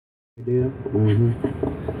Yeah.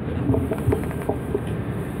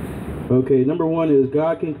 Okay, number one is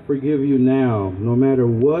God can forgive you now, no matter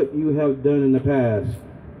what you have done in the past.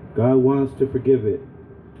 God wants to forgive it.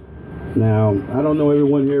 Now, I don't know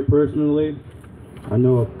everyone here personally. I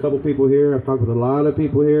know a couple people here. I've talked with a lot of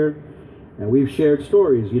people here, and we've shared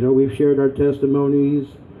stories. You know, we've shared our testimonies.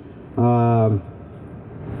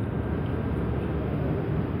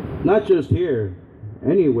 Not just here,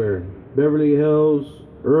 anywhere. Beverly Hills,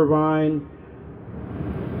 Irvine.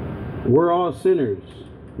 We're all sinners.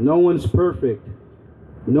 No one's perfect.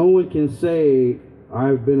 No one can say,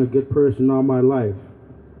 I've been a good person all my life.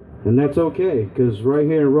 And that's okay, because right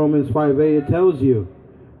here in Romans 5:8 it tells you,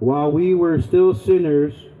 while we were still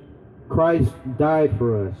sinners, Christ died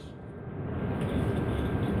for us.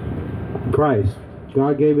 Christ.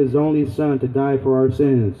 God gave his only son to die for our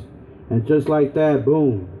sins. And just like that,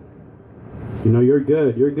 boom. You know, you're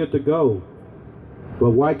good. You're good to go.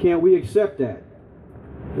 But why can't we accept that?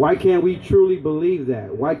 Why can't we truly believe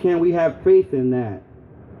that? Why can't we have faith in that?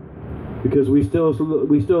 Because we still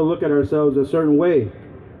look at ourselves a certain way.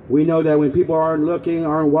 We know that when people aren't looking,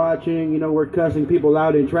 aren't watching, you know, we're cussing people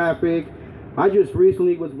out in traffic. I just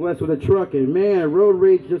recently was blessed with a truck, and man, road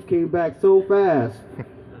rage just came back so fast.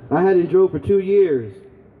 I hadn't drove for 2 years.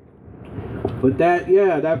 But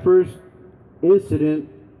that first incident,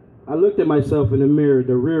 I looked at myself in the mirror,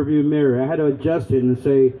 the rear view mirror. I had to adjust it and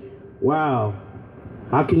say, wow,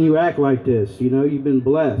 how can you act like this? You know, you've been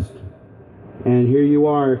blessed. And here you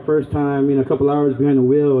are, first time, you know, a couple hours behind the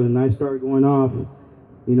wheel, and I started going off,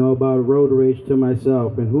 you know, about road rage to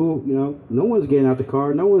myself. And who, you know, no one's getting out the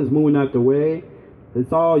car. No one's moving out the way.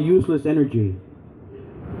 It's all useless energy.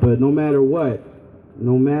 But no matter what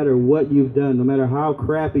you've done, no matter how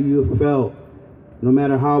crappy you've felt, no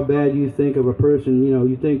matter how bad you think of a person, you know,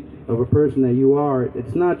 you think of a person that you are,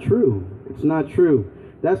 it's not true. It's not true.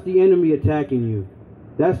 That's the enemy attacking you.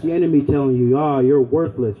 That's the enemy telling you, oh, you're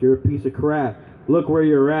worthless. You're a piece of crap. Look where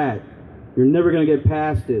you're at. You're never going to get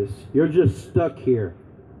past this. You're just stuck here.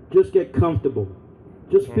 Just get comfortable.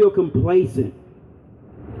 Just feel complacent.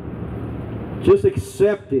 Just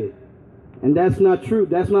accept it. And that's not true.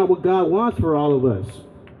 That's not what God wants for all of us.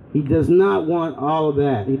 He does not want all of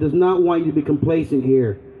that. He does not want you to be complacent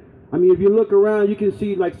here. I mean, if you look around, you can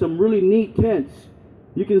see like some really neat tents.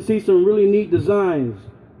 You can see some really neat designs.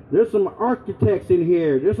 There's some architects in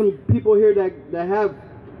here. There's some people here that have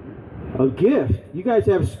a gift. You guys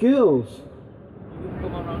have skills.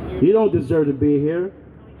 You don't deserve to be here.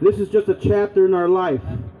 This is just a chapter in our life.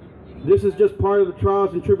 This is just part of the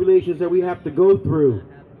trials and tribulations that we have to go through.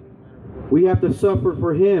 We have to suffer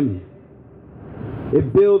for him.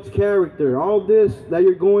 It builds character. All this that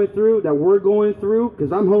you're going through, that we're going through,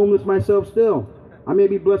 because I'm homeless myself still. I may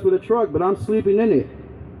be blessed with a truck, but I'm sleeping in it.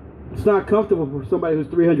 It's not comfortable for somebody who's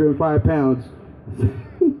 305 pounds.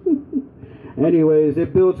 Anyways,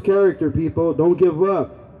 it builds character, people. Don't give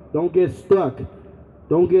up. Don't get stuck.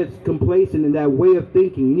 Don't get complacent in that way of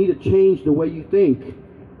thinking. You need to change the way you think.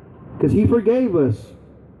 Because he forgave us.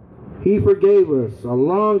 He forgave us a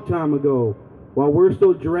long time ago. While we're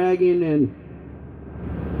still dragging and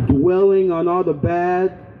dwelling on all the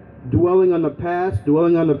bad, dwelling on the past,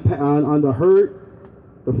 dwelling on the hurt,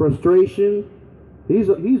 the frustration. He's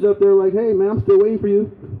up there like, hey man, I'm still waiting for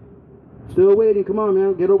you. Still waiting. Come on,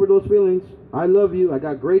 man. Get over those feelings. I love you. I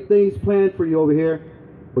got great things planned for you over here.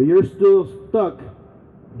 But you're still stuck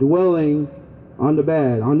dwelling on the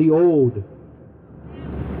bad, on the old.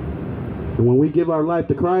 And when we give our life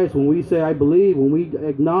to Christ, when we say I believe, when we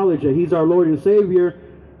acknowledge that he's our Lord and Savior,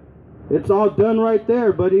 it's all done right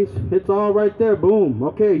there, buddies. It's all right there. Boom.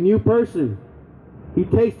 Okay, new person. He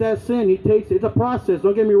takes that sin. It's a process.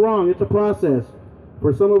 Don't get me wrong. It's a process.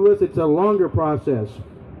 For some of us, it's a longer process,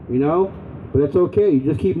 you know? But it's okay. You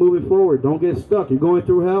just keep moving forward. Don't get stuck. You're going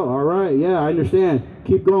through hell? All right. Yeah, I understand.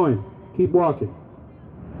 Keep going. Keep walking.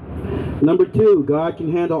 Number two, God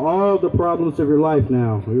can handle all the problems of your life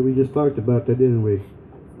now. We just talked about that, didn't we?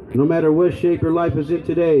 No matter what shape your life is in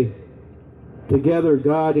today, together,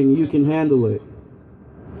 God and you can handle it.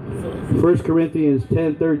 1 Corinthians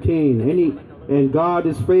 10:13. And God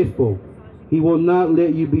is faithful. He will not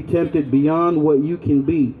let you be tempted beyond what you can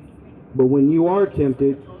beat. But when you are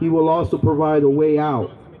tempted, he will also provide a way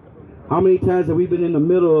out. How many times have we been in the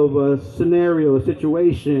middle of a scenario, a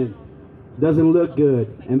situation, doesn't look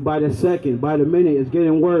good, and by the second, by the minute, it's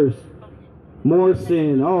getting worse. More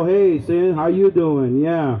sin. Oh, hey, sin, how you doing?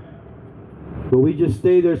 Yeah. But we just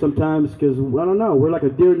stay there sometimes because, I don't know, we're like a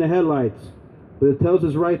deer in the headlights. But it tells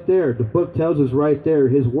us right there. The book tells us right there.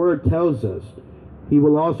 His word tells us. He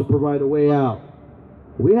will also provide a way out.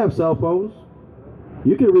 We have cell phones.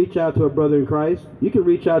 You can reach out to a brother in Christ. You can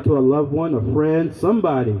reach out to a loved one, a friend,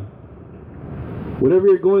 somebody. Whatever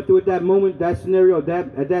you're going through at that moment, that scenario,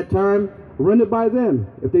 at that time, run it by them.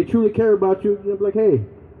 If they truly care about you, you'll be like, hey,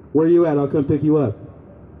 where are you at? I'll come pick you up.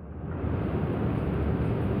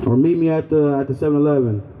 Or meet me at the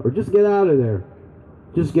 7-Eleven. Or just get out of there.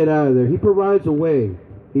 Just get out of there. He provides a way.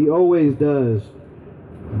 He always does.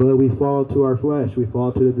 But we fall to our flesh. We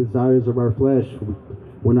fall to the desires of our flesh.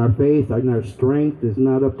 When our faith and our strength is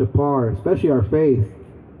not up to par, especially our faith.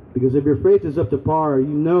 Because if your faith is up to par, you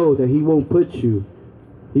know that He won't put you.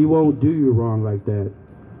 He won't do you wrong like that.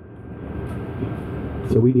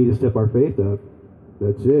 So we need to step our faith up.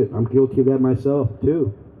 That's it. I'm guilty of that myself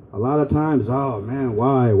too. A lot of times, oh man,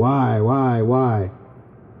 why?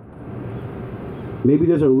 Maybe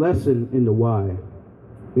there's a lesson in the why.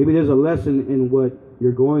 Maybe there's a lesson in what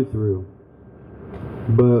you're going through.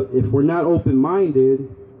 But if we're not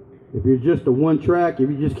open-minded, if you're just a one track, if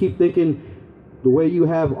you just keep thinking the way you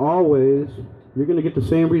have always, you're going to get the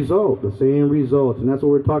same results. And that's what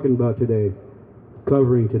we're talking about today,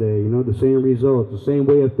 covering today, you know, the same results, the same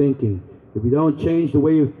way of thinking. If you don't change the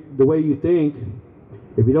way you think,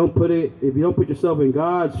 if you don't put yourself in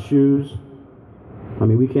God's shoes, I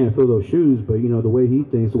mean, we can't fill those shoes, but you know, the way He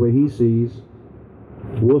thinks, the way He sees,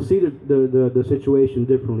 we'll see the situation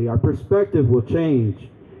differently. Our perspective will change.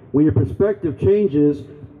 When your perspective changes,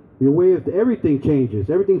 your way of everything changes.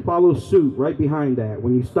 Everything follows suit right behind that.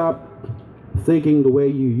 When you stop thinking the way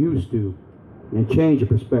you used to and change your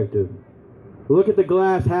perspective. Look at the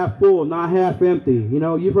glass half full, not half empty. You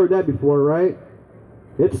know, you've heard that before, right?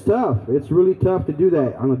 It's tough. It's really tough to do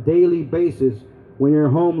that on a daily basis when you're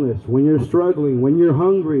homeless, when you're struggling, when you're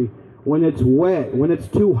hungry, when it's wet, when it's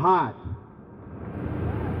too hot.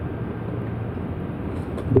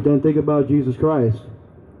 But then think about Jesus Christ.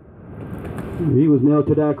 He was nailed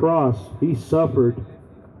to that cross. He suffered.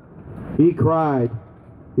 He cried.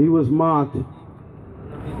 He was mocked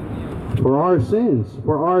for our sins.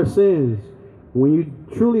 For our sins. When you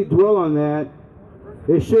truly dwell on that,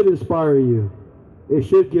 it should inspire you. It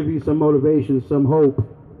should give you some motivation, some hope.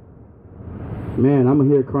 Man, I'm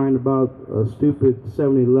here crying about a stupid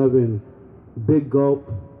 7-Eleven big gulp.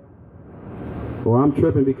 Or I'm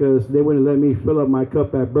tripping because they wouldn't let me fill up my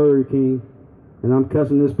cup at Burger King, and I'm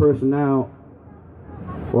cussing this person out.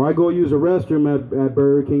 Or I go use a restroom at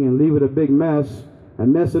Burger King and leave it a big mess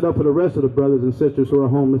and mess it up for the rest of the brothers and sisters who are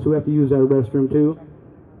homeless who have to use that restroom too.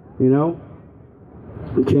 You know?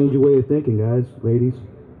 Change your way of thinking, guys, ladies.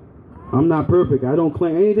 I'm not perfect. I don't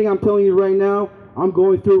claim anything I'm telling you right now. I'm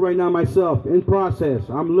going through right now myself, in process.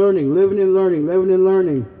 I'm learning, living and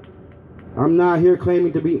learning. I'm not here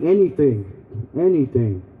claiming to be anything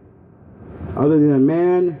other than a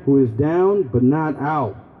man who is down but not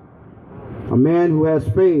out. A man who has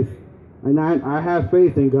faith, and I have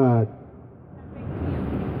faith in God.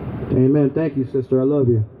 Amen. Thank you, sister. I love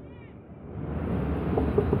you.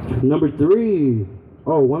 Number 3.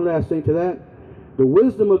 Oh, one last thing to that. The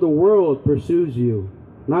wisdom of the world pursues you,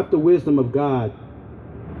 not the wisdom of God.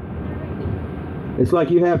 It's like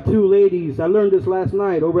you have two ladies. I learned this last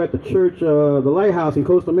night over at the church, the Lighthouse in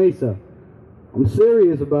Costa Mesa. I'm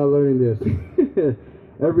serious about learning this.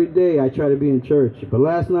 Every day I try to be in church, but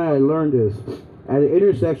last night I learned this. At an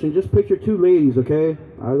intersection, just picture two ladies, okay?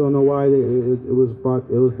 I don't know why it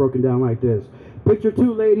was broken down like this. Picture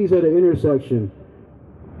two ladies at an intersection.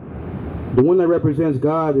 The one that represents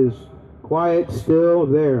God is quiet, still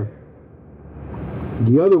there.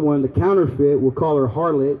 The other one, the counterfeit, we'll call her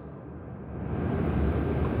harlot.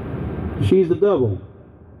 She's the devil.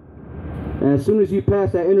 And as soon as you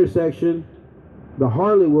pass that intersection, the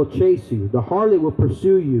harlot will chase you. The harlot will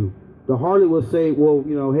pursue you. The harlot will say, well,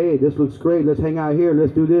 you know, hey, this looks great. Let's hang out here.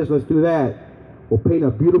 Let's do this. Let's do that. We'll paint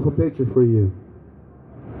a beautiful picture for you.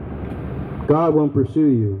 God won't pursue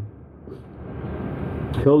you.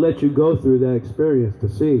 He'll let you go through that experience to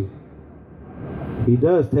see. He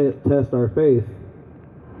does test our faith.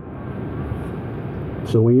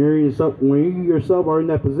 So when you yourself are in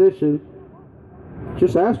that position,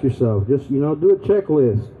 just ask yourself, just, you know, do a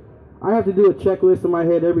checklist. I have to do a checklist in my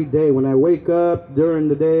head every day when I wake up, during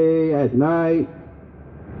the day, at night.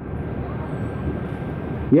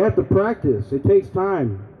 You have to practice. It takes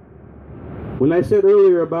time. When I said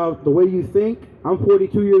earlier about the way you think, I'm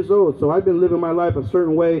 42 years old, so I've been living my life a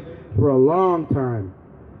certain way for a long time,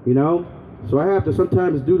 you know? So I have to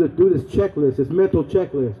sometimes do this checklist, this mental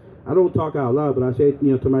checklist. I don't talk out loud, but I say,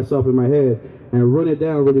 you know, to myself in my head and run it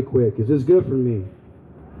down really quick. Is this good for me?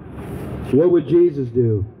 What would Jesus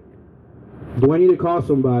do? Do I need to call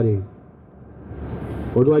somebody?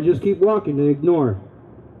 Or do I just keep walking and ignore?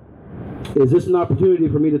 Is this an opportunity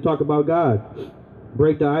for me to talk about God?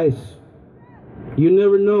 break the ice. You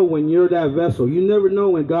never know when you're that vessel. You never know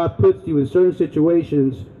when God puts you in certain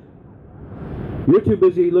situations. You're too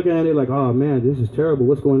busy looking at it like, oh man, this is terrible.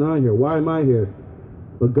 What's going on here? Why am I here?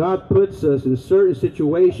 But God puts us in certain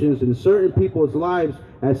situations, in certain people's lives,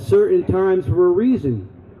 at certain times for a reason.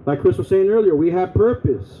 Like Chris was saying earlier, we have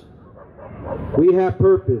purpose. We have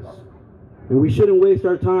purpose. And we shouldn't waste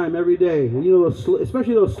our time every day. And you know,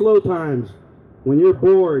 especially those slow times, when you're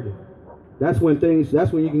bored, that's when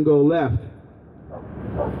you can go left.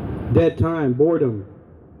 Dead time, boredom.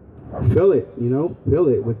 Fill it, you know, fill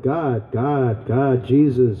it with God,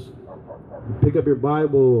 Jesus. Pick up your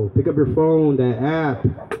Bible, pick up your phone, that app,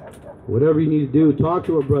 whatever you need to do. Talk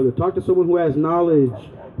to a brother, talk to someone who has knowledge,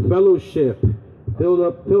 fellowship. Fill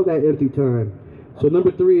that empty time. So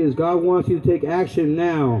number 3 is God wants you to take action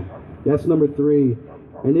now. That's number 3.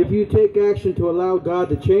 And if you take action to allow God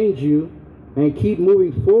to change you and keep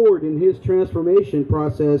moving forward in His transformation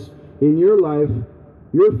process in your life,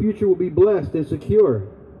 your future will be blessed and secure.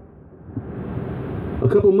 A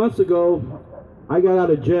couple months ago, I got out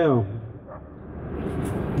of jail.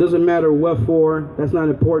 Doesn't matter what for. That's not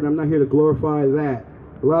important. I'm not here to glorify that.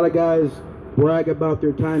 A lot of guys brag about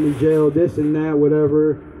their time in jail, this and that,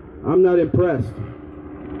 whatever. I'm not impressed.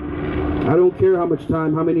 I don't care how much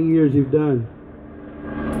time, how many years you've done.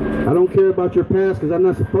 I don't care about your past because I'm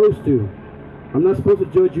not supposed to. I'm not supposed to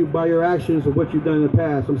judge you by your actions or what you've done in the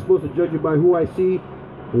past. I'm supposed to judge you by who I see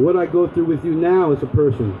and what I go through with you now as a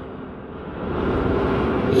person.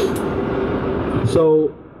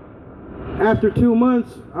 So after 2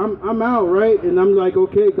 months, I'm out, right? And I'm like,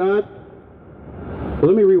 okay, God. Well,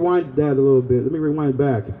 let me rewind that a little bit. Let me rewind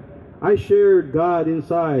back. I shared God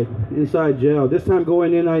inside jail. This time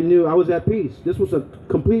going in, I knew I was at peace. This was a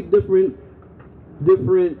complete different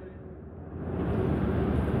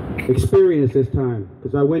experience this time,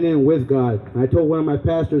 because I went in with God. And I told one of my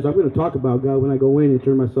pastors, I'm going to talk about God when I go in and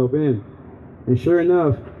turn myself in. And sure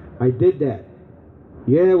enough, I did that.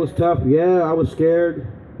 Yeah, it was tough. Yeah, I was scared.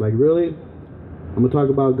 Like, really? I'm going to talk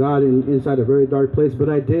about God inside a very dark place, but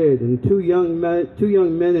I did. And two young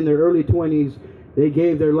men in their early 20s, they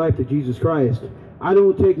gave their life to Jesus Christ. I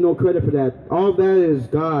don't take no credit for that. All that is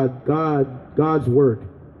God's work.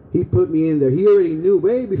 He put me in there. He already knew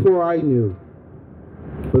way before I knew.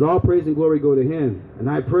 But all praise and glory go to Him. And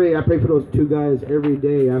I pray for those 2 guys every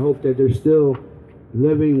day. I hope that they're still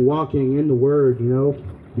living, walking in the Word, you know,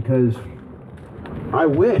 because I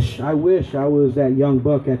wish I was that young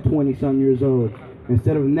buck at 20-something years old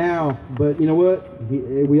instead of now. But you know what?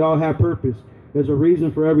 We all have purpose. There's a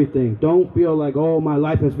reason for everything. Don't feel like, oh, my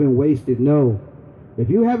life has been wasted. No. If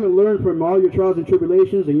you haven't learned from all your trials and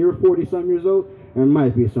tribulations and you're 40-something years old, there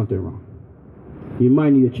might be something wrong. You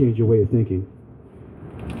might need to change your way of thinking.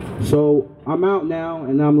 So I'm out now,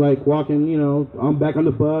 and I'm like walking, you know, I'm back on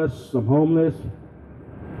the bus. I'm homeless.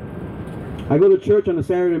 I go to church on a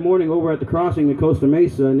Saturday morning over at the crossing in Costa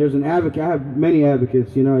Mesa, and there's an advocate. I have many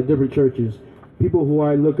advocates, you know, at different churches. People who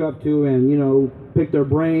I look up to and, you know, pick their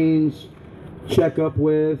brains, check up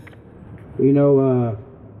with, you know,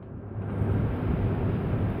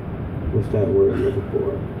 what's that word I'm looking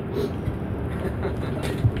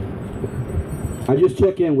for? I just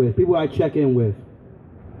check in with people I check in with.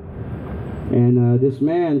 And this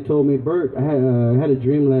man told me, Bert, I had a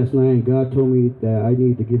dream last night, and God told me that I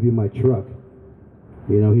need to give you my truck.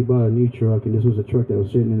 You know, he bought a new truck, and this was a truck that was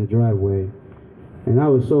sitting in the driveway. And I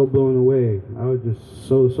was so blown away. I was just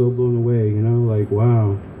so blown away, you know, like,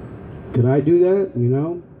 wow. Could I do that, you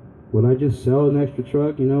know? Would I just sell an extra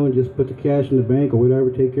truck, you know, and just put the cash in the bank or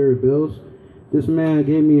whatever, take care of bills? This man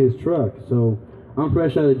gave me his truck. So I'm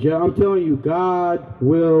fresh out of jail. I'm telling you, God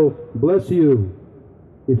will bless you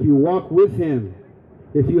if you walk with Him,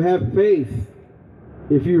 if you have faith,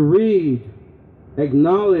 if you read,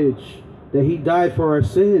 acknowledge that He died for our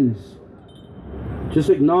sins. Just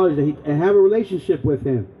acknowledge that and have a relationship with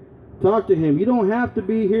Him. Talk to Him. You don't have to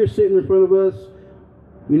be here sitting in front of us,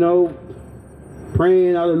 you know,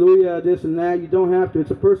 praying hallelujah, this and that. You don't have to.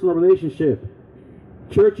 It's a personal relationship.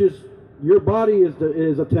 Church is, your body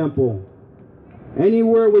is a temple.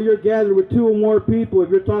 Anywhere where you're gathered with 2 or more people, if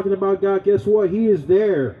you're talking about God, guess what? He is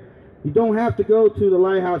there. You don't have to go to the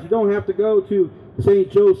Lighthouse. You don't have to go to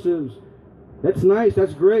St. Joseph's. That's nice.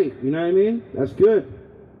 That's great. You know what I mean? That's good.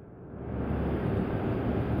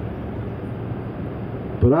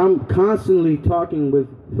 But I'm constantly talking with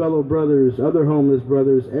fellow brothers, other homeless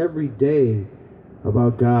brothers, every day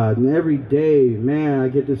about God. And every day, man, I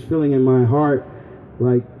get this feeling in my heart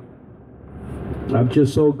like I'm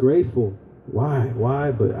just so grateful.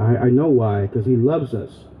 Why? But I know why, because He loves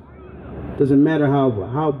us. Doesn't matter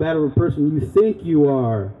how bad of a person you think you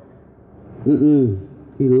are.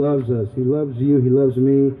 He loves us. He loves you. He loves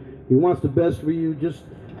me. He wants the best for you. Just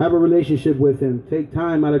have a relationship with him. Take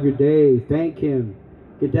time out of your day. Thank him.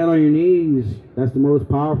 Get down on your knees. That's the most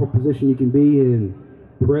powerful position you can be in.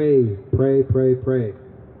 Pray, pray, pray, pray.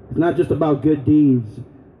 It's not just about good deeds.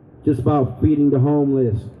 Just about feeding the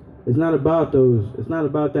homeless. It's not about those. It's not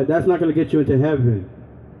about that. That's not going to get you into heaven.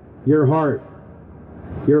 Your heart,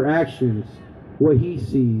 your actions, what he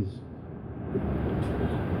sees.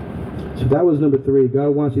 So that was number 3. God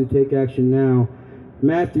wants you to take action now.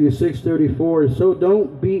 Matthew 6:34. So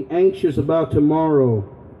don't be anxious about tomorrow.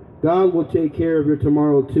 God will take care of your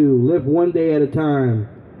tomorrow too. Live one day at a time.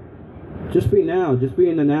 Just be now. Just be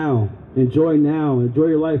in the now. Enjoy now. Enjoy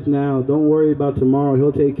your life now. Don't worry about tomorrow.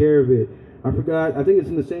 He'll take care of it. I forgot. I think it's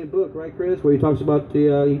in the same book, right, Chris? Where he talks about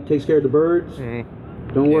he takes care of the birds.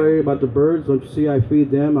 Don't worry about the birds. Don't you see I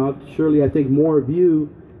feed them? Surely I think more of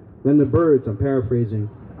you than the birds. I'm paraphrasing.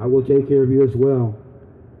 I will take care of you as well.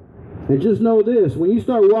 And just know this. When you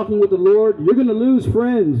start walking with the Lord, you're going to lose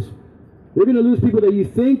friends. You're going to lose people that you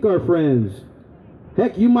think are friends.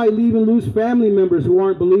 Heck, you might even lose family members who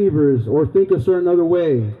aren't believers or think a certain other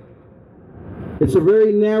way. It's a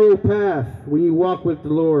very narrow path when you walk with the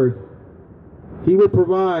Lord. He will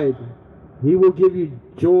provide. He will give you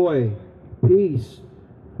joy, peace.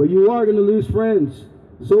 But you are going to lose friends,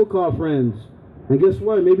 so-called friends. And guess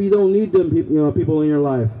what? Maybe you don't need them, people in your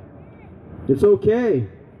life. It's okay.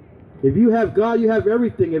 If you have God, you have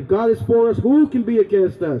everything. If God is for us, who can be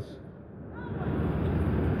against us?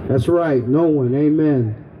 That's right. No one.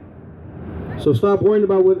 Amen. So stop worrying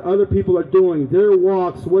about what other people are doing, their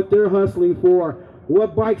walks, what they're hustling for,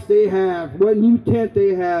 what bikes they have, what new tent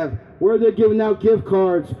they have, where they're giving out gift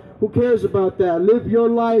cards. Who cares about that? Live your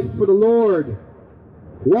life for the Lord.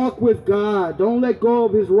 Walk with God. Don't let go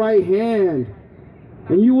of his right hand.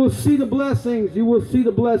 And you will see the blessings. You will see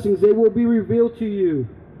the blessings. They will be revealed to you.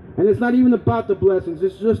 And it's not even about the blessings.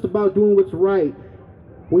 It's just about doing what's right.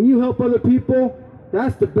 When you help other people,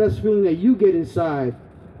 that's the best feeling that you get inside.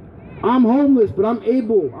 I'm homeless, but I'm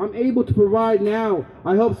able to provide now.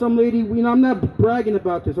 I helped some lady, I'm not bragging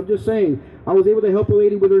about this. I'm just saying, I was able to help a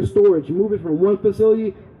lady with her storage, move it from one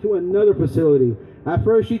facility to another facility. At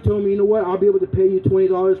first, she told me, you know what, I'll be able to pay you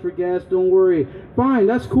 $20 for gas, don't worry. Fine,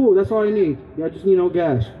 that's cool, that's all I need. I just need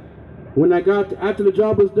gas. When after the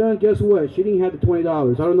job was done, guess what? She didn't have the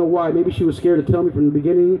 $20. I don't know why. Maybe she was scared to tell me from the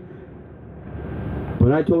beginning.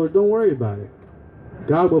 But I told her, don't worry about it.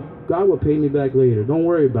 God will pay me back later. Don't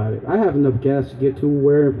worry about it. I have enough gas to get to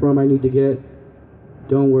where and from I need to get.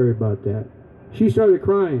 Don't worry about that. She started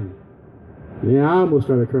crying. Yeah, I almost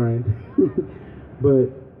started crying.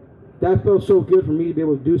 But that felt so good for me to be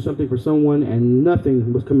able to do something for someone and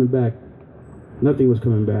nothing was coming back. Nothing was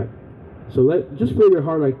coming back. So just fill your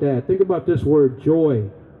heart like that. Think about this word, joy.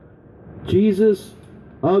 Jesus,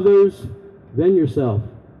 others, then yourself.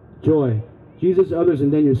 Joy. Jesus, others,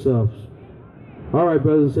 and then yourselves. All right,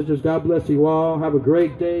 brothers and sisters, God bless you all. Have a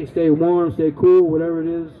great day. Stay warm, stay cool, whatever it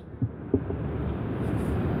is.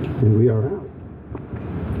 And we are out.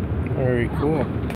 Very cool.